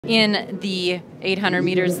In the 800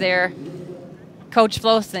 meters there, Coach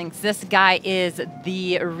Flo thinks this guy is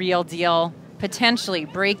the real deal, potentially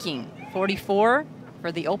breaking 44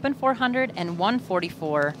 for the open 400 and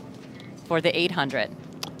 144 for the 800.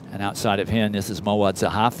 And outside of him, this is Moad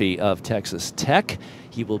Zahafi of Texas Tech.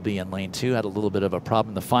 He will be in lane 2. Had a little bit of a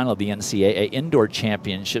problem in the final of the NCAA Indoor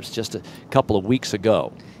Championships just a couple of weeks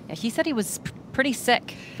ago. Yeah, he said he was pretty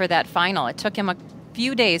sick for that final. It took him a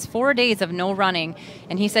few days, 4 days of no running,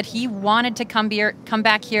 and he said he wanted to come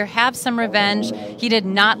back here, have some revenge. He did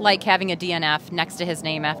not like having a DNF next to his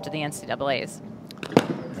name after the NCAAs.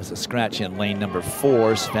 There's a scratch in lane number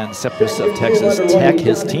 4. Sven Sepris of Texas Tech,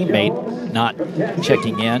 his teammate, not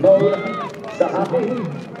checking in,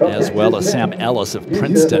 as well as Sam Ellis of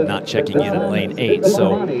Princeton not checking in lane 8.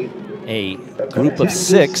 So a group of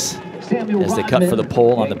 6 as they cut for the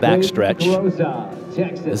pole on the backstretch.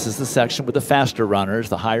 This is the section with the faster runners,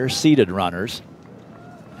 the higher seeded runners.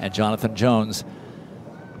 And Jonathan Jones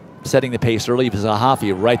setting the pace early for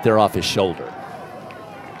Zahafi right there off his shoulder.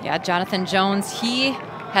 Yeah, Jonathan Jones, he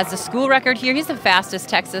has the school record here. He's the fastest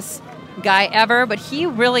Texas guy ever, but he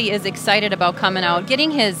really is excited about coming out,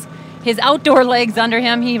 getting his outdoor legs under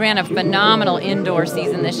him. He ran a phenomenal indoor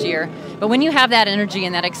season this year. But when you have that energy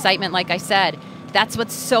and that excitement, like I said, that's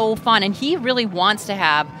what's so fun. And he really wants to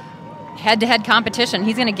have head-to-head competition.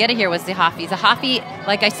 He's going to get it here with Zahafi. Zahafi,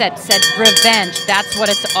 like I said revenge. That's what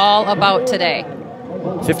it's all about today.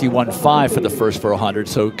 51.5 for the first 400,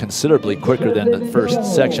 so considerably quicker than the first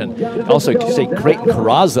section. Also, say Creighton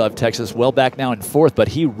Carrazza of Texas, well back now in 4th, but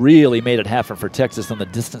he really made it happen for Texas on the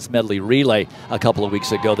distance medley relay a couple of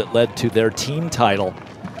weeks ago that led to their team title.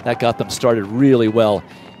 That got them started really well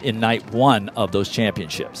in night 1 of those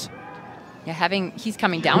championships. Yeah, he's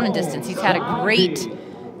coming down in distance. He's had a great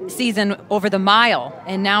season over the mile,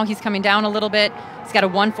 and now he's coming down a little bit. He's got a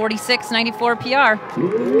 146.94 PR.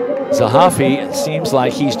 Zahafi, seems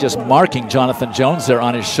like he's just marking Jonathan Jones there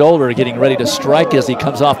on his shoulder, getting ready to strike as he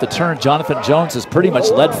comes off the turn. Jonathan Jones is pretty much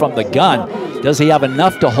led from the gun. Does he have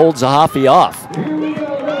enough to hold Zahafi off?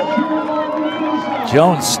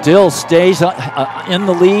 Jones still stays in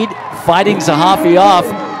the lead, fighting Zahafi off.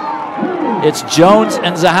 It's Jones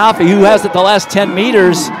and Zahafi. Who has it the last 10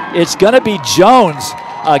 meters? It's going to be Jones.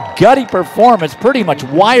 A gutty performance, pretty much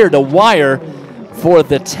wire to wire for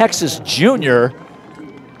the Texas junior.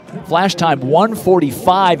 Flash time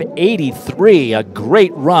 1:45.83. A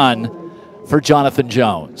great run for Jonathan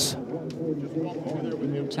Jones.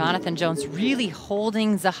 Jonathan Jones really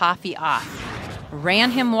holding Zahafi off. Ran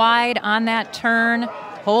him wide on that turn.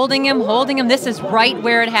 Holding him. This is right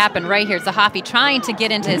where it happened, right here. Zahafi trying to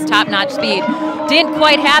get into his top-notch speed. Didn't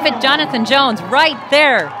quite have it. Jonathan Jones right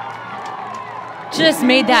there. Just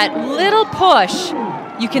made that little push.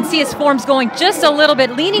 You can see his form's going just a little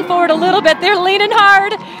bit, leaning forward a little bit. They're leaning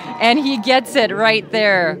hard, and he gets it right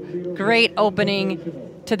there. Great opening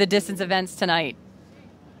to the distance events tonight.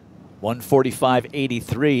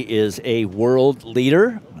 1:45.83 is a world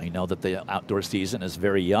leader. We know that the outdoor season is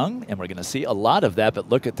very young, and we're going to see a lot of that, but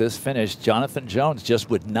look at this finish. Jonathan Jones just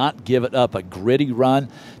would not give it up. A gritty run.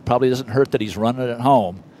 Probably doesn't hurt that he's running at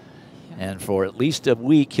home. And for at least a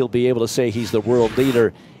week, he'll be able to say he's the world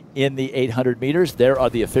leader in the 800 meters. There are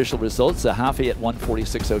the official results. Zahafi at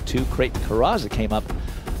 1:46.02. Creighton Carrazza came up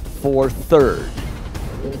for 3rd.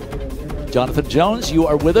 Jonathan Jones, you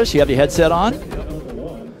are with us. You have your headset on.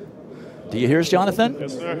 Do you hear us, Jonathan?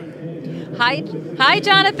 Yes, sir. Hi,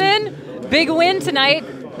 Jonathan. Big win tonight.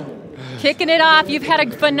 Kicking it off. You've had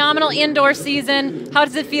a phenomenal indoor season. How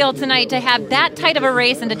does it feel tonight to have that tight of a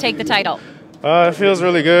race and to take the title? It feels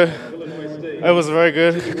really good. It was a very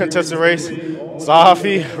good contested race.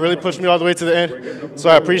 Zahafi really pushed me all the way to the end, so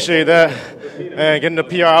I appreciate that. And getting the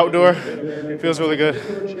PR outdoor feels really good.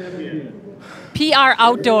 PR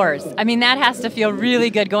outdoors. I mean, that has to feel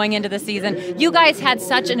really good going into the season. You guys had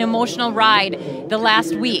such an emotional ride the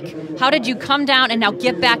last week. How did you come down and now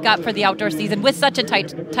get back up for the outdoor season with such a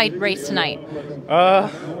tight race tonight? A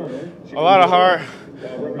lot of heart,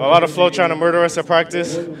 a lot of flow trying to murder us at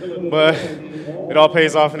practice, but it all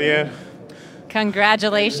pays off in the end.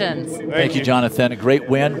 Congratulations. Thank you, Jonathan. A great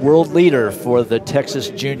win. World leader for the Texas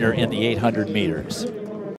junior in the 800 meters.